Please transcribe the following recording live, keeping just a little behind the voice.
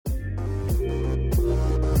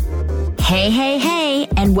Hey,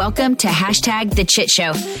 and welcome to Hashtag The Chit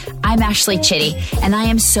Show. I'm Ashley Chitty, and I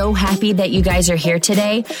am so happy that you guys are here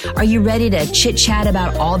today. Are you ready to chit chat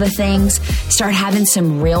about all the things? Start having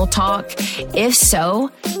some real talk? If so,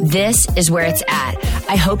 this is where it's at.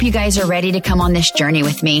 I hope you guys are ready to come on this journey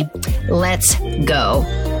with me. Let's go.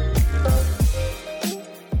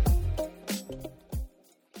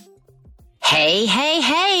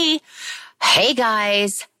 Hey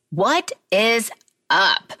guys, what is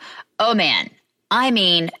up? Oh man,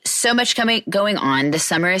 so much going on. The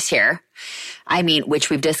summer is here. Which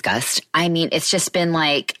we've discussed. It's just been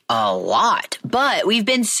like a lot, but we've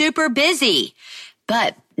been super busy,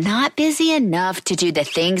 but not busy enough to do the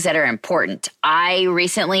things that are important. I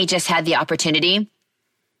recently just had the opportunity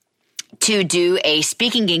to do a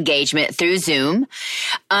speaking engagement through Zoom,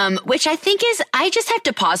 which I think I just have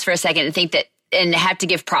to pause for a second and think that, and have to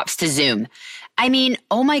give props to Zoom.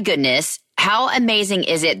 Oh my goodness. How amazing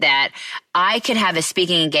is it that I could have a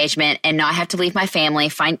speaking engagement and not have to leave my family,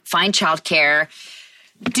 find childcare,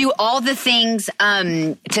 do all the things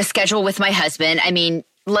to schedule with my husband?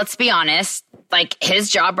 Let's be honest, his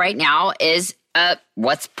job right now is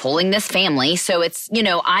what's pulling this family. So it's,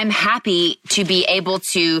 I'm happy to be able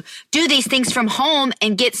to do these things from home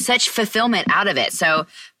and get such fulfillment out of it. So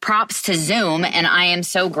props to Zoom, and I am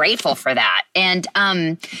so grateful for that. And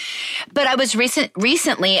but I was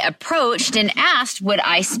recently approached and asked, would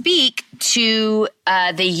I speak to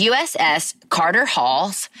the USS Carter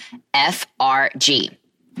Hall's FRG,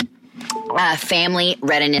 Family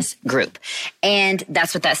Readiness Group, and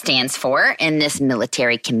that's what that stands for in this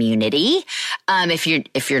military community. If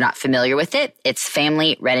you're not familiar with it, it's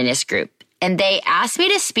Family Readiness Group, and they asked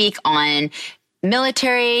me to speak on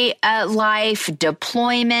military life,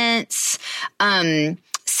 deployments,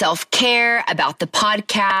 self-care, about the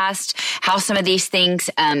podcast, how some of these things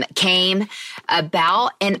came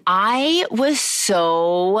about. And I was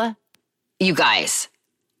you guys,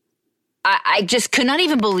 I just could not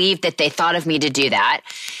even believe that they thought of me to do that.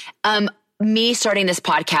 Me starting this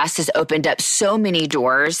podcast has opened up so many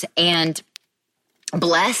doors, and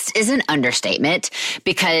blessed is an understatement,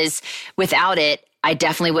 because without it, I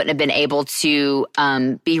definitely wouldn't have been able to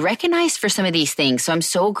be recognized for some of these things. So I'm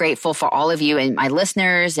so grateful for all of you and my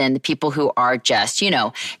listeners and the people who are just,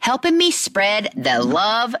 helping me spread the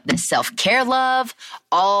love, the self-care love,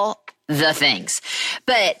 all the things.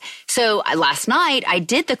 But so last night I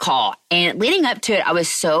did the call, and leading up to it, I was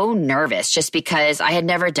so nervous just because I had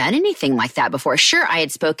never done anything like that before. Sure, I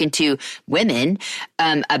had spoken to women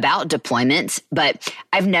about deployments, but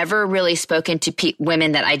I've never really spoken to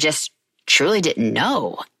women that I just truly didn't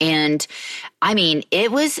know. And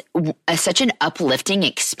it was such an uplifting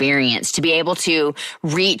experience to be able to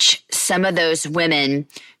reach some of those women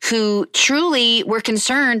who truly were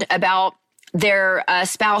concerned about their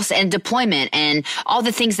spouse and deployment and all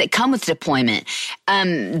the things that come with deployment.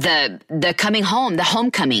 The coming home, the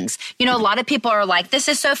homecomings. A lot of people are like, this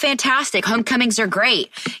is so fantastic. Homecomings are great.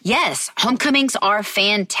 Yes, homecomings are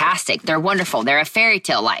fantastic. They're wonderful. They're a fairy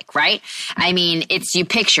tale like, right? You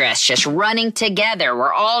picture us just running together.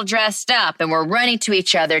 We're all dressed up and we're running to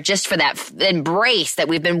each other just for that embrace that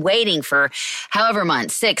we've been waiting for however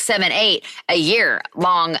months, 6, 7, 8, a year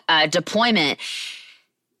long deployment.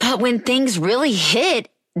 But when things really hit,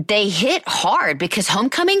 they hit hard, because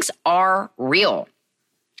homecomings are real.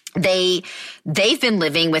 They've been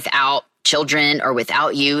living without children or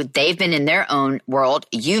without you. They've been in their own world.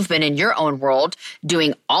 You've been in your own world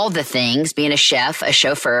doing all the things, being a chef, a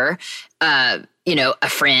chauffeur, a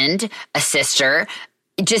friend, a sister,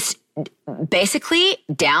 just basically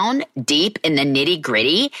down deep in the nitty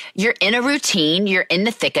gritty. You're in a routine. You're in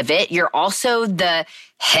the thick of it. You're also the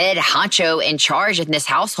head honcho in charge in this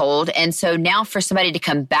household. And so now for somebody to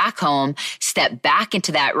come back home, step back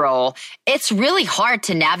into that role, it's really hard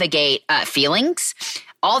to navigate feelings,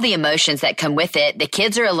 all the emotions that come with it. The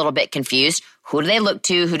kids are a little bit confused. Who do they look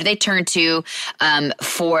to? Who do they turn to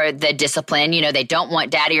for the discipline? They don't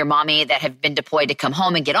want daddy or mommy that have been deployed to come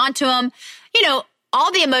home and get onto them. All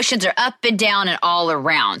the emotions are up and down and all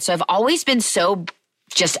around. So I've always been so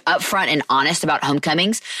just upfront and honest about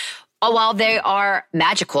homecomings. While they are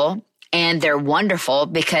magical and they're wonderful,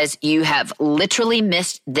 because you have literally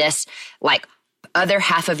missed this other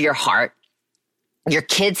half of your heart. Your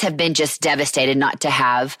kids have been just devastated not to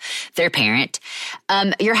have their parent.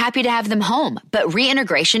 You're happy to have them home, but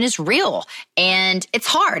reintegration is real and it's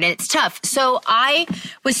hard and it's tough. So I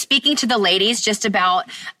was speaking to the ladies just about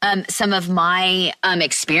some of my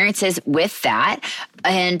experiences with that.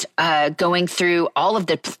 and going through all of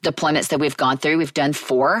the deployments that we've gone through. We've done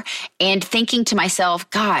 4, and thinking to myself,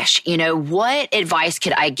 gosh, what advice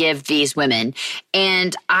could I give these women?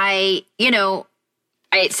 And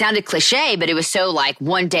it sounded cliche, but it was so like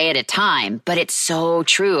one day at a time, but it's so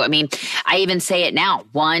true. I mean, I even say it now,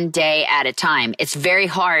 one day at a time. It's very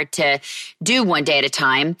hard to do one day at a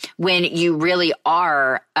time when you really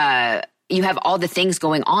are, you have all the things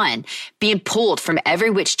going on, being pulled from every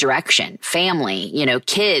which direction, family,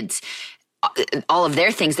 kids, all of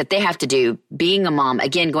their things that they have to do, being a mom,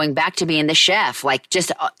 again, going back to being the chef, like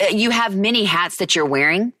just, you have many hats that you're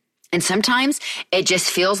wearing. And sometimes it just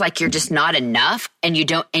feels like you're just not enough and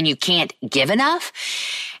you can't give enough.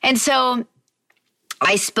 And so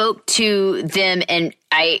I spoke to them, and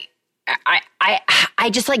I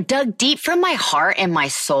just like dug deep from my heart and my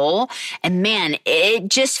soul. And man, it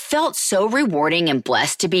just felt so rewarding and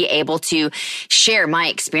blessed to be able to share my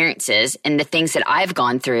experiences and the things that I've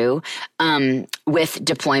gone through with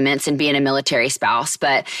deployments and being a military spouse.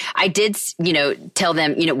 But I did, tell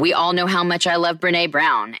them, we all know how much I love Brene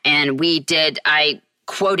Brown. And I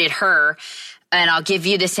quoted her. And I'll give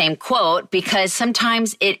you the same quote, because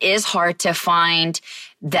sometimes it is hard to find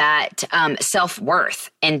that self-worth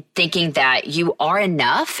and thinking that you are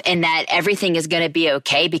enough and that everything is going to be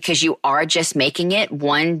okay because you are just making it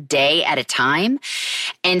one day at a time.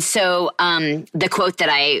 And so the quote that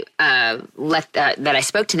I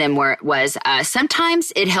spoke to them was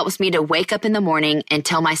sometimes it helps me to wake up in the morning and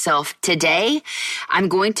tell myself, today I'm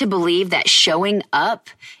going to believe that showing up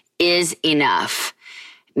is enough.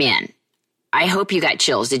 Man, I hope you got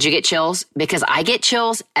chills. Did you get chills? Because I get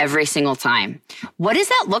chills every single time. What does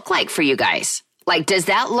that look like for you guys? Like, does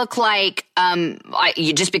that look like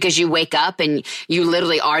you just because you wake up and you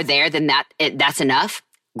literally are there, then that's enough?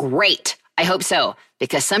 Great. I hope so.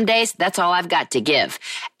 Because some days that's all I've got to give.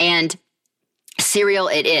 And cereal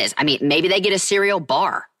it is. I mean, maybe they get a cereal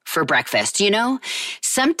bar for breakfast,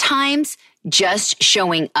 Sometimes just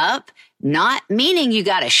showing up, not meaning you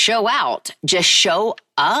got to show out, just show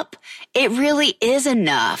up. It really is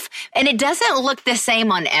enough. And it doesn't look the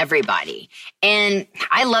same on everybody. And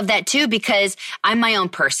I love that too, because I'm my own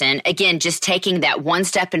person. Again, just taking that one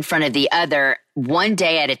step in front of the other, one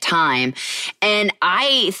day at a time. And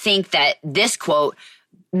I think that this quote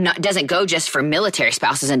doesn't go just for military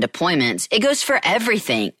spouses and deployments. It goes for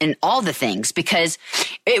everything and all the things, because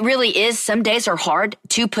it really is. Some days are hard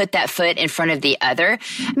to put that foot in front of the other.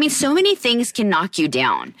 I mean, so many things can knock you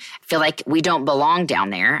down. I feel like we don't belong down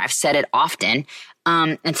there. I've said it often.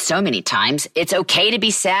 And so many times. It's okay to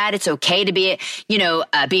be sad. It's okay to be,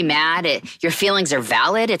 be mad. Your feelings are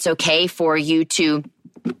valid. It's okay for you to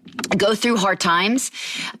go through hard times,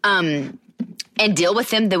 and deal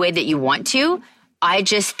with them the way that you want to. I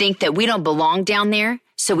just think that we don't belong down there.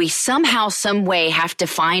 So we somehow, some way have to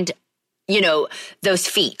find, those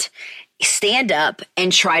feet, stand up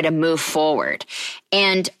and try to move forward.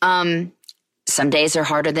 And some days are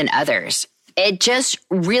harder than others. It just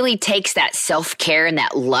really takes that self-care and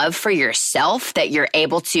that love for yourself that you're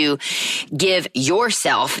able to give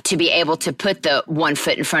yourself to be able to put the one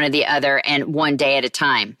foot in front of the other and one day at a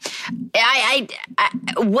time.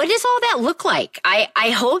 What does all that look like? I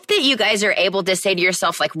hope that you guys are able to say to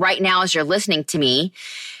yourself, like right now as you're listening to me,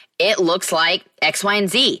 it looks like X, Y, and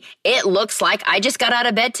Z. It looks like I just got out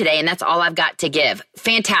of bed today and that's all I've got to give.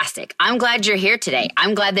 Fantastic. I'm glad you're here today.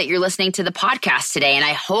 I'm glad that you're listening to the podcast today. And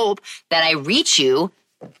I hope that I reach you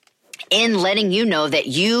in letting you know that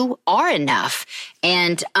you are enough.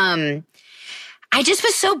 And I just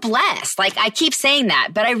was so blessed. Like I keep saying that,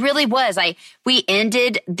 but I really was. We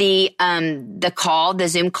ended the call, the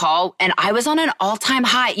Zoom call, and I was on an all-time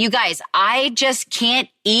high. You guys, I just can't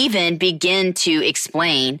even begin to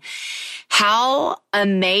explain how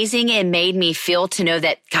amazing it made me feel to know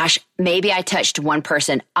that, gosh, maybe I touched one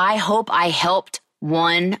person. I hope I helped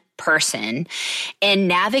one person in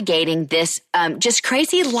navigating this just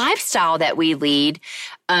crazy lifestyle that we lead,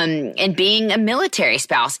 and being a military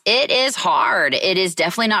spouse. It is hard. It is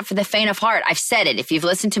definitely not for the faint of heart. I've said it. If you've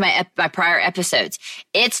listened to my prior episodes,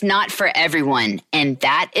 it's not for everyone, and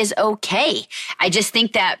that is okay. I just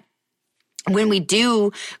think that when we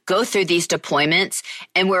do go through these deployments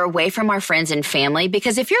and we're away from our friends and family,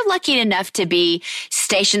 because if you're lucky enough to be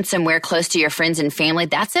stationed somewhere close to your friends and family,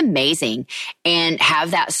 that's amazing and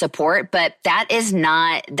have that support, but that's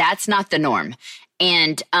not the norm.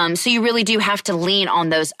 And so you really do have to lean on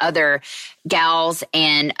those other gals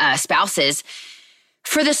and spouses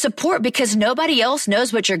for the support, because nobody else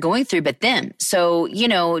knows what you're going through but them. So,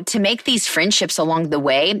 to make these friendships along the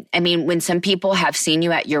way, I mean, when some people have seen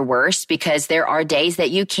you at your worst, because there are days that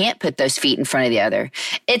you can't put those feet in front of the other.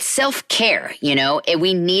 It's self-care, and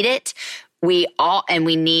we need it. We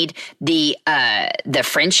need the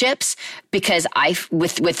friendships, because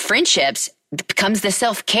with friendships comes the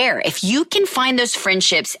self-care. If you can find those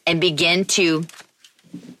friendships and begin to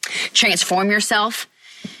transform yourself,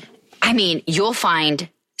 I mean, you'll find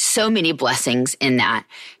so many blessings in that.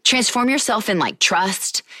 Transform yourself in like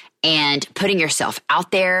trust and putting yourself out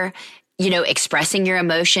there, expressing your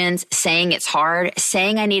emotions, saying it's hard,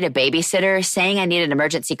 saying I need a babysitter, saying I need an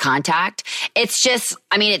emergency contact. It's just,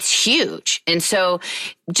 it's huge. And so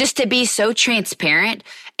just to be so transparent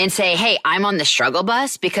and say, hey, I'm on the struggle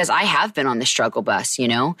bus, because I have been on the struggle bus,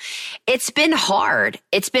 it's been hard.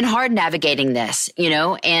 It's been hard navigating this,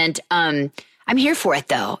 and, I'm here for it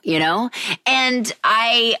though, and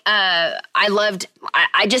I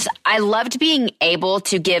loved being able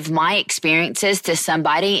to give my experiences to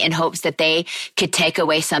somebody in hopes that they could take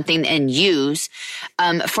away something and use,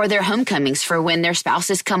 for their homecomings, for when their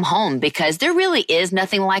spouses come home, because there really is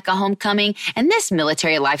nothing like a homecoming. And this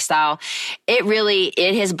military lifestyle,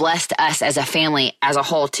 it has blessed us as a family as a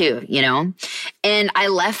whole too, and I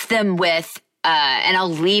left them with, and I'll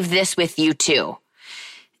leave this with you too.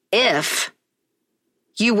 If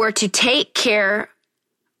you were to take care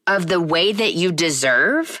of the way that you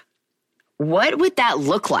deserve, what would that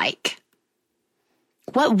look like?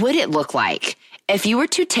 What would it look like? If you were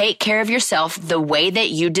to take care of yourself the way that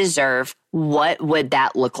you deserve, what would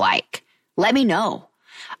that look like? Let me know.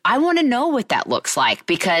 I want to know what that looks like,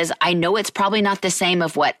 because I know it's probably not the same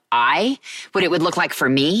of what it would look like for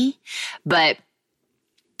me, but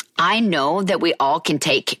I know that we all can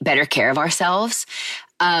take better care of ourselves.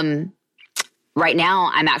 Right now,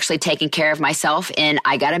 I'm actually taking care of myself, and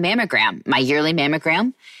I got a mammogram, my yearly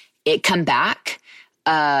mammogram. It come back.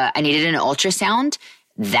 I needed an ultrasound.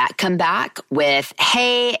 That come back with,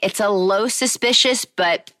 hey, it's a low suspicious,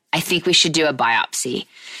 but I think we should do a biopsy.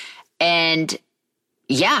 And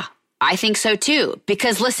yeah, I think so too.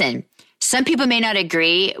 Because listen, some people may not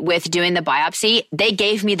agree with doing the biopsy. They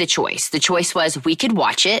gave me the choice. The choice was we could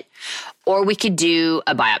watch it or we could do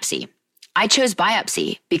a biopsy. I chose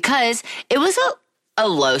biopsy because it was a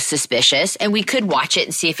low suspicious, and we could watch it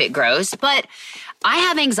and see if it grows. But I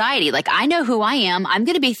have anxiety. Like, I know who I am. I'm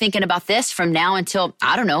going to be thinking about this from now until,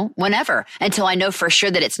 I don't know, whenever, until I know for sure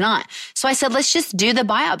that it's not. So I said, let's just do the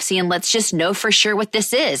biopsy and let's just know for sure what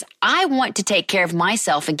this is. I want to take care of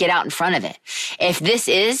myself and get out in front of it. If this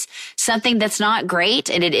is something that's not great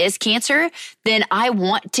and it is cancer, then I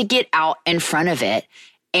want to get out in front of it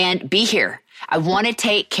and be here. I want to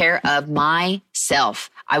take care of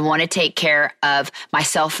myself. I want to take care of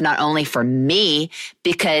myself, not only for me,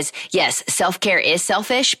 because yes, self-care is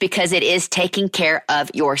selfish because it is taking care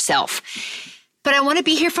of yourself. But I want to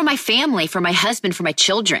be here for my family, for my husband, for my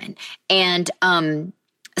children. And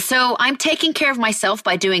so I'm taking care of myself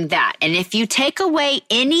by doing that. And if you take away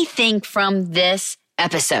anything from this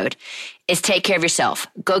episode, is take care of yourself.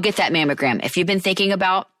 Go get that mammogram. If you've been thinking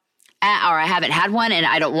about, or I haven't had one and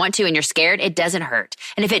I don't want to, and you're scared, it doesn't hurt.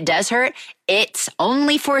 And if it does hurt, it's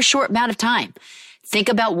only for a short amount of time. Think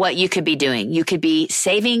about what you could be doing. You could be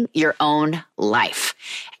saving your own life.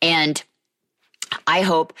 And I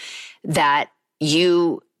hope that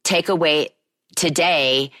you take away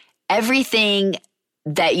today everything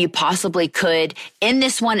that you possibly could in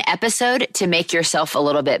this one episode to make yourself a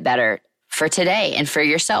little bit better for today and for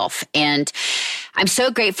yourself. And I'm so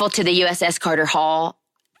grateful to the USS Carter Hall.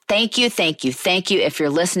 Thank you, thank you, thank you. If you're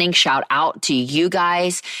listening, shout out to you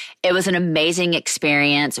guys. It was an amazing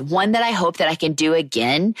experience, one that I hope that I can do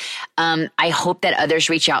again. I hope that others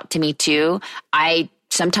reach out to me too. I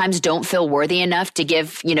sometimes don't feel worthy enough to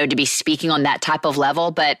give, to be speaking on that type of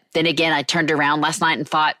level. But then again, I turned around last night and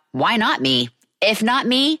thought, why not me? If not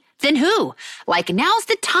me, then who? Like, now's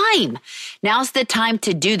the time. Now's the time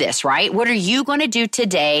to do this, right? What are you going to do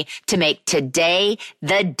today to make today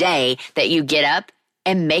the day that you get up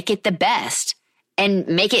and make it the best and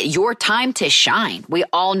make it your time to shine? We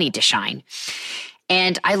all need to shine.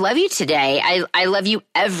 And I love you today. I love you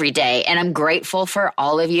every day. And I'm grateful for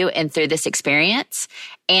all of you and through this experience.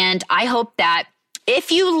 And I hope that if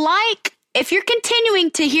you're continuing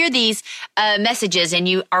to hear these messages and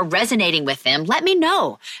you are resonating with them, let me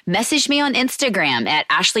know. Message me on Instagram at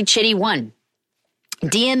AshleyChitty1.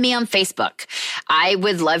 DM me on Facebook. I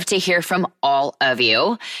would love to hear from all of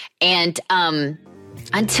you. And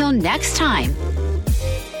until next time,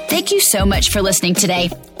 Thank you so much for listening today.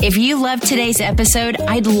 If you loved today's episode,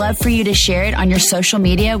 I'd love for you to share it on your social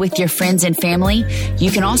media with your friends and family.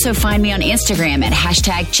 You can also find me on Instagram at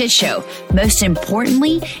 #ChitShow. Most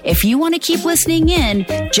importantly, if you want to keep listening in,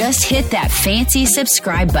 just hit that fancy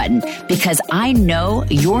subscribe button because I know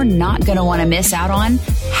you're not going to want to miss out on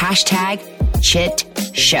 #ChitShow.